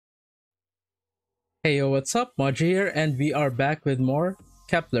Hey yo, what's up? Moji here, and we are back with more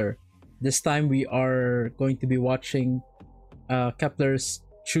Kep1er. This time we are going to be watching Kep1er's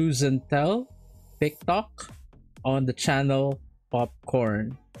Choose and Tell PickTok on the channel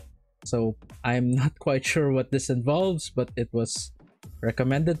Popcorn. So I'm not quite sure what this involves, but it was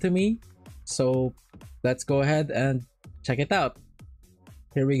recommended to me. So let's go ahead and check it out.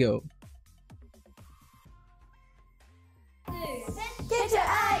 Here we go. Get your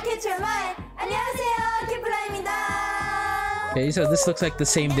eye, get your mind. 안녕하세요, Kep1er입니다. Okay, so this looks like the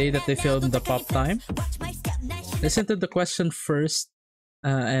same day that they filmed the pop time. Listen to the question first,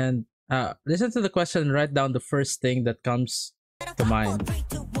 and listen to the question and write down the first thing that comes to mind.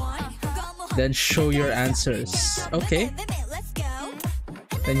 Then show your answers. Okay.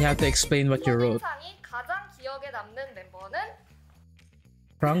 Then you have to explain what you wrote.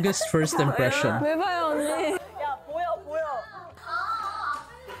 Strongest first impression. 왜 봐요, 언니? 야, 보여.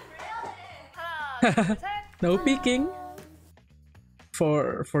 No peeking.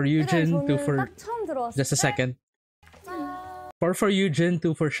 For Eugene, 2 for just a second. 4 for Eugene,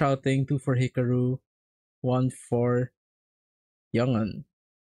 2 for shouting, 2 for Hikaru, 1 for Youngun.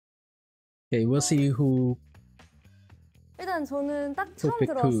 Okay, we'll see who. 일단 저는 딱 처음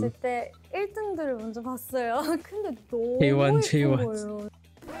pick who. 들어왔을 때 1등들을 먼저 봤어요. 근데 너무 K1, 예쁜 J1. 거예요.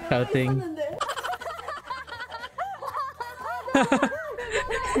 Shouting.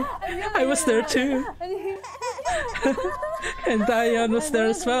 I was there too. And Diane was there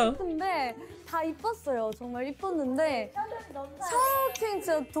as well. 근데 다 이뻤어요. 정말 이뻤는데 샤우팅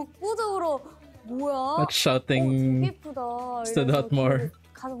진짜 독보적으로 뭐야? But shouting 되게 예쁘다. stood out more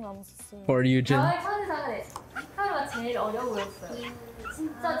가장 남았었어요. for Eugene. 히카루가 제일 어려 보였어요.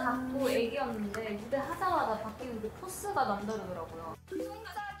 진짜 작고 애기였는데 무대 하자마자 바뀌는 그 포스가 남다르더라고요.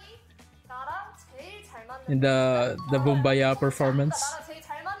 동작이 나랑 제일 잘 맞는 In the Bumbaya performance. 나랑 제일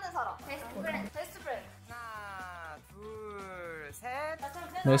잘 맞는 사람. 베스트 프렌드. 하나, 둘, 셋.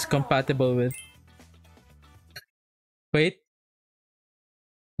 Most compatible with. Wait.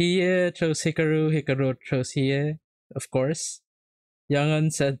 Hiye chose Hikaru, Hikaru chose Hiye, of course.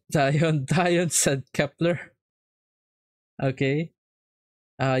 Youngun said Dion, Dion said Kep1er. Okay.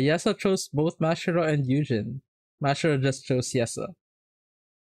 Yasa chose both Mashiro and Eugene. Mashiro just chose Yasa.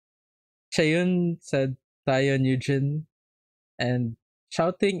 Chaeyoon said Dion, Eugene, and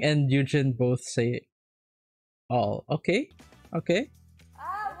Shouting and Eugene both say all. Okay. Okay.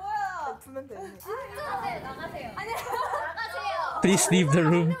 아, 뭐야? 풀면 돼. 나가세요. 나가세요. Please leave the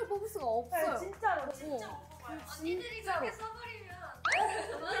room. 뽑을 수가 없어요. 진짜로. 언니들이 그렇게 써버리면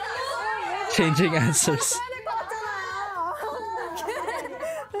Changing answers.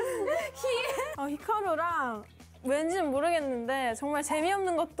 히카루랑 왠지는 모르겠는데 정말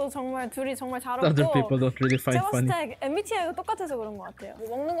재미없는 것도 정말 둘이 정말 잘 Other 어울리고 people don't really find 제가 봤을 funny. 때 MBTI가 똑같아서 그런 것 같아요.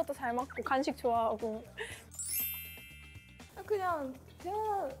 뭐 먹는 것도 잘 먹고 간식 좋아하고 그냥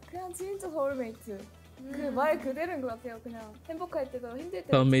진짜 서울메이트. 그 말 그대로인 것 같아요. 그냥 행복할 때도 힘들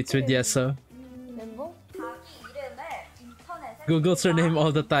때도 Soulmates with Yesa. 멤버? 자기 이름을 인터넷에 Googles her name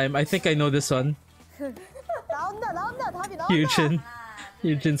all the time. I think I know this one. 나온다 답이 나온다.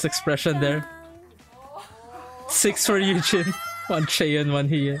 Eugene's expression there. 6 for Eugene. 1 Chaeyoon, 1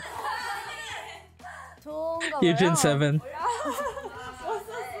 Hiye. 좋은가 봐요. Eugene 7.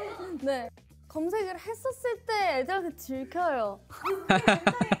 네. 검색을 했었을 때 애들한테 들켜요.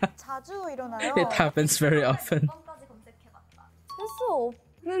 자주 일어나요. It happens very often. 번까지 검색해봤다. 할 수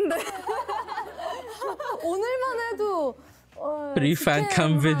없는데. 오늘만 해도 3 fan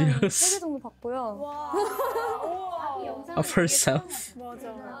cam videos 3개 정도 봤고요. 자기 영상 of herself.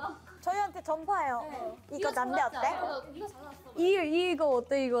 맞아. 저희한테 전파해요. 이거 난데 어때? 이거 잘 나왔어. 이거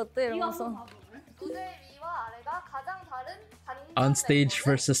어때 이거 어때 이러면서. 무대 위와 아래가 가장 다른 On stage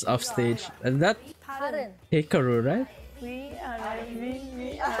versus off stage. And that 다른. Hikaru, right? 위 아래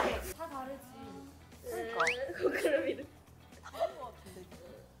위 아래. 다 다르지.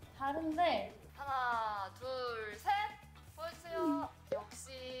 다른데 하나, 둘, 셋. 보여주세요.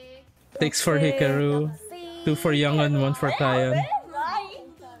 역시 6 for Hikaru. 2 for Youngun, 1 for Taeyeon.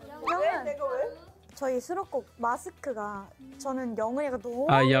 저희 수록곡 마스크가 저는 영은이가 너무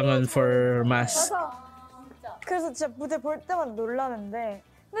Youngun for Mask. 그래서 진짜 무대 볼 때마다 놀라는데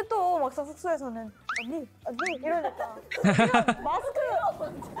근데 또 막상 숙소에서는 언니 이러니까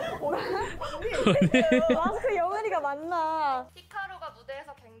마스크 영은이가 맞나 히카루가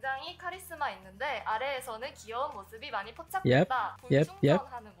무대에서 굉장히 카리스마 있는데 아래에서는 귀여운 모습이 많이 포착된다. Yep.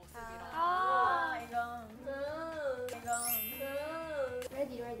 불충전하는 모습이라.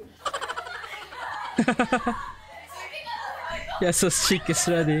 레디. Yesa's cheek is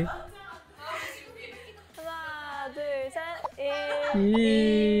ready. 하나 둘 셋. 1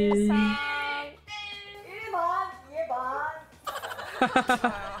 Yay. 2 3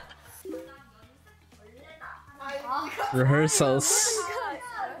 Rehearsals.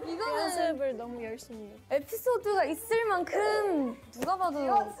 연습을 너무 열심히 해요. 에피소드가 있을 만큼 누가 봐도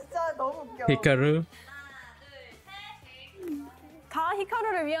이거 진짜 너무 웃겨. Hikaru. 다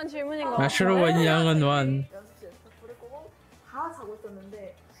히카루를 위한 질문인 것 Mashiro 같아요. one young one. 연습실에서 불을 끄고 다 자고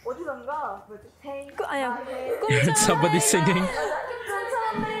있었는데 어디선가 뭐지? 아니야. Somebody singing.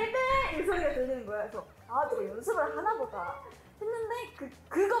 꿈처럼 베이베 이 소리가 들리는 거야. 그래서 아 내가 연습을 하나 보다 했는데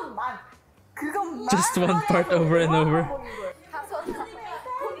그것만 Just one part over and over.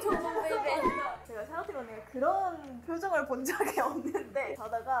 제가 생각해보면 내가 그런 표정을 본 적이 없는데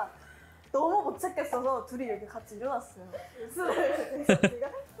자다가 너무 못 찾겠어서 둘이 이렇게 같이 일어났어요. 그래서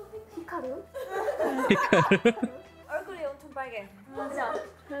제가 히카루? 얼굴이 엄청 빨개. 맞아.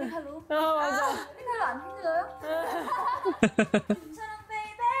 히카루. 맞아. 히카루 안 힘들어요? 꿈처럼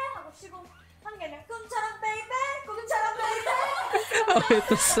베이베 하고 쉬고 하는 게 아니라 꿈처럼 베이베, 꿈처럼 베이베. Oh, it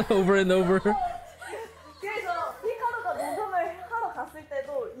was over and over. 그래서 히카루가 녹음을 하러 갔을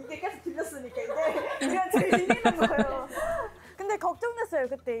때도 이게 계속 들렸으니까 이게 들리는 거예요. 근데 걱정됐어요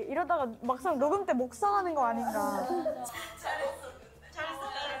그때. 이러다가 막상 녹음 때 목 상하는 거 아닌가.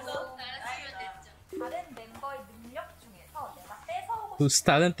 다른 멤버의 능력 중에서 내가 뺏어오고 Whose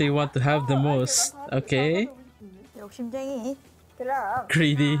talent do you want to have the most? Okay. 욕심쟁이. 그럼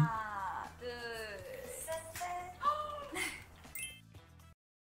Greedy. 하나, 둘, 셋.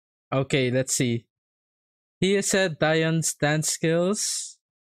 Okay, let's see. He said Diane's dance skills.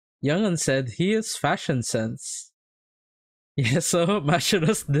 Young'un said he is fashion sense. Yeah, so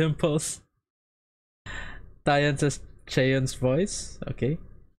Mashiro's dimples. Diane says Cheon's voice. Okay.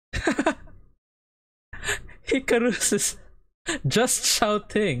 Hikaru says just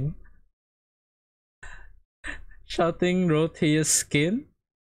shouting. Shouting wrote he is skin.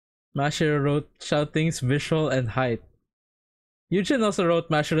 Mashiro wrote shouting's visual and height. Eugene also wrote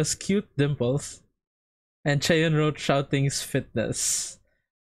Mashiro's cute dimples. And Cheon wrote shouting's fitness.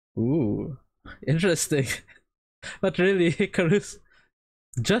 Ooh, interesting. But really, Hikaru's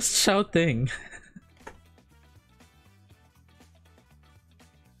just shouting.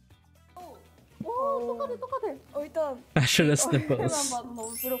 똑같아. 일단 Mashiro's 얼굴만 dimples. 봐도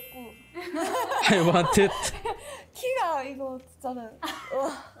너무 부럽고 I want it. 키가 이거 진짜는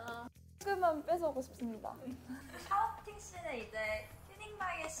얼굴만 뺏어오고 싶습니다. 샤워팅 씨는 이제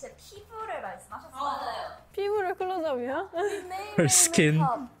휴닝마이의 씨의 피부를 말씀하셨어요. 맞아요. 피부를 클로즈업이요? Her skin.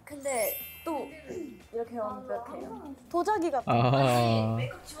 근데 또 이렇게 완벽해요. 도자기 같아. Ah.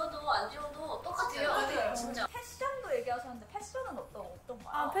 메이크업 지워도 안 지워도 똑같아요. 진짜. 패션도 얘기하셨는데 패션은 어떤가요?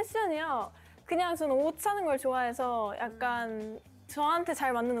 아, 패션이요? 그냥 저는 옷 사는 걸 좋아해서 약간 저한테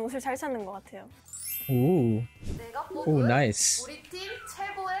잘 맞는 옷을 잘 찾는 것 같아요. Ooh. 내가 Ooh, 뽑은 nice. 우리 팀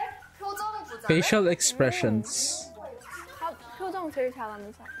최고의 표정 부자는 Facial expressions. 다 표정 제일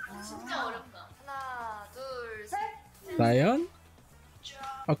잘하는 사람. 진짜 어렵다. 하나, 둘, 셋. Dion?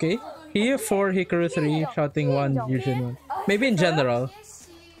 Okay. Here 4, Hikaru 3, shouting 1, Eugene 1. Maybe in general. 희애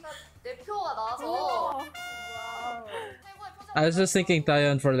씨가 내 표가 나와서 최고의 표정 I was just thinking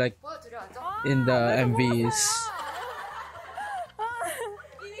Dion for like 보여드려야죠. in the MVs.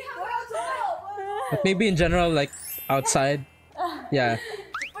 But maybe in general, like outside. Yeah.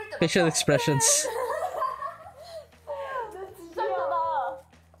 기쁠 때 Facial expressions. 진짜 예쁘다.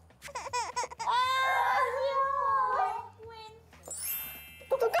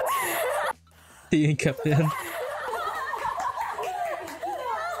 Teen Kep1er.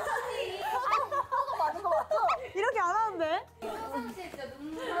 이렇게 안 하는데? 평상시에 진짜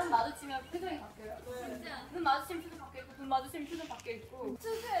눈 마주치면 표정이 바뀌어요. 진짜 눈 마주치면 표정 바뀌어 있고 눈 마주치면 표정 바뀌어 있고.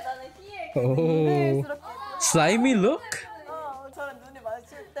 특유의 나는 희애. Oh. Slimy look? 저랑 눈이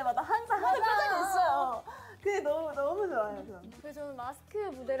마주칠 때마다 항상 하는 표정이 있어요. 그게 너무 좋아요. 전. 그래서 저는 마스크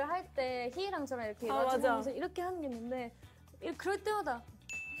무대를 할 때 희애랑 저랑 이렇게 아, 마주보면서 맞아. 이렇게 하는 게 있는데 그럴 때마다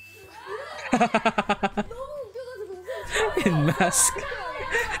In mask.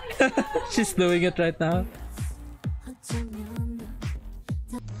 She's doing it right now. 손님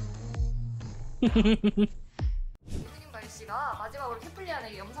씨가 마지막으로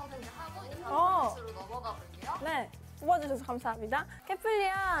캐플리안에게 영상 편지하고 이제 다음 어. 코너스로 넘어가 볼게요. 네, 뽑아주셔서 감사합니다.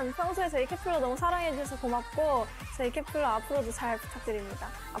 캐플리안, 평소에 저희 캐플러 너무 사랑해주셔서 고맙고 저희 캐플러 앞으로도 잘 부탁드립니다.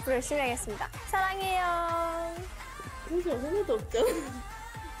 앞으로 열심히 하겠습니다. 사랑해요. 둘,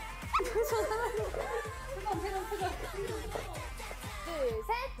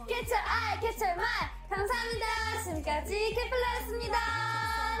 셋! 캐쳐 알, 캐쳐 말! 감사합니다. 지금까지 캐플러였습니다.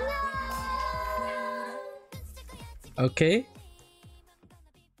 안녕! Okay.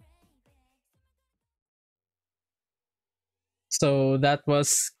 So that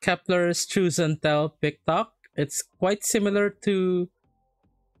was Kep1er's Choose and Tell PickTok. It's quite similar to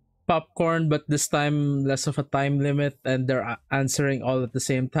Popcorn, but this time less of a time limit, and they're answering all at the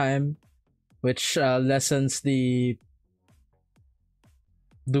same time, which lessens the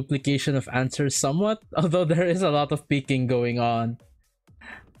duplication of answers somewhat, although there is a lot of peeking going on.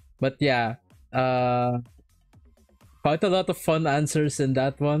 But yeah, quite a lot of fun answers in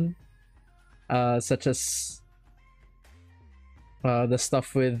that one, such as the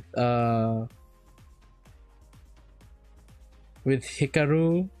stuff with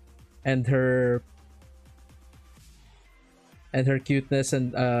Hikaru and her cuteness,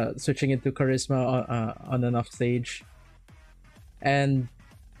 and switching into charisma on and off stage, and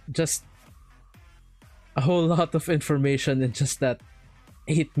just a whole lot of information in just that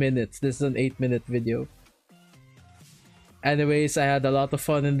 8 minutes. This is an 8-minute video. Anyways, I had a lot of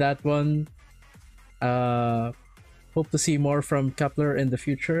fun in that one. Hope to see more from Kep1er in the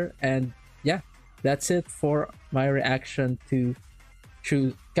future, and yeah, that's it for my reaction to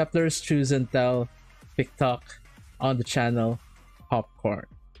Kep1er's Choose and Tell PickTok on the channel Popcorn.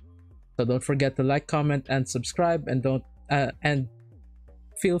 So don't forget to like, comment, and subscribe, and and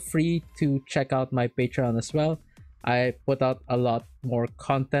feel free to check out my Patreon as well. I put out a lot more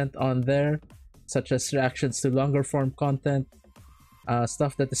content on there, such as reactions to longer form content,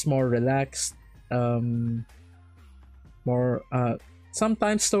 stuff that is more relaxed, more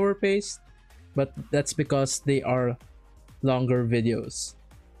sometimes slower paced, but that's because they are longer videos.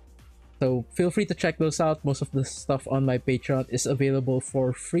 So feel free to check those out. Most of the stuff on my Patreon is available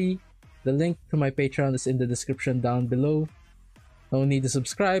for free. The link to my Patreon is in the description down below. No need to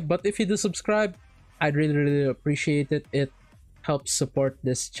subscribe, but if you do subscribe, I'd really appreciate it. It helps support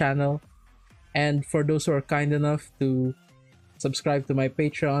this channel. And for those who are kind enough to subscribe to my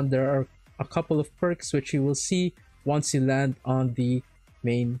Patreon, there are a couple of perks which you will see once you land on the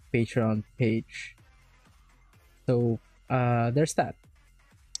main Patreon page. So there's that.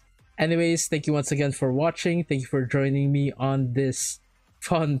 Anyways, thank you once again for watching. Thank you for joining me on this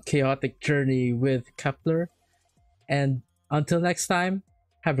fun, chaotic journey with Kep1er. And until next time,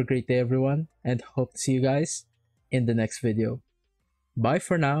 have a great day everyone, and hope to see you guys in the next video. Bye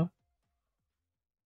for now.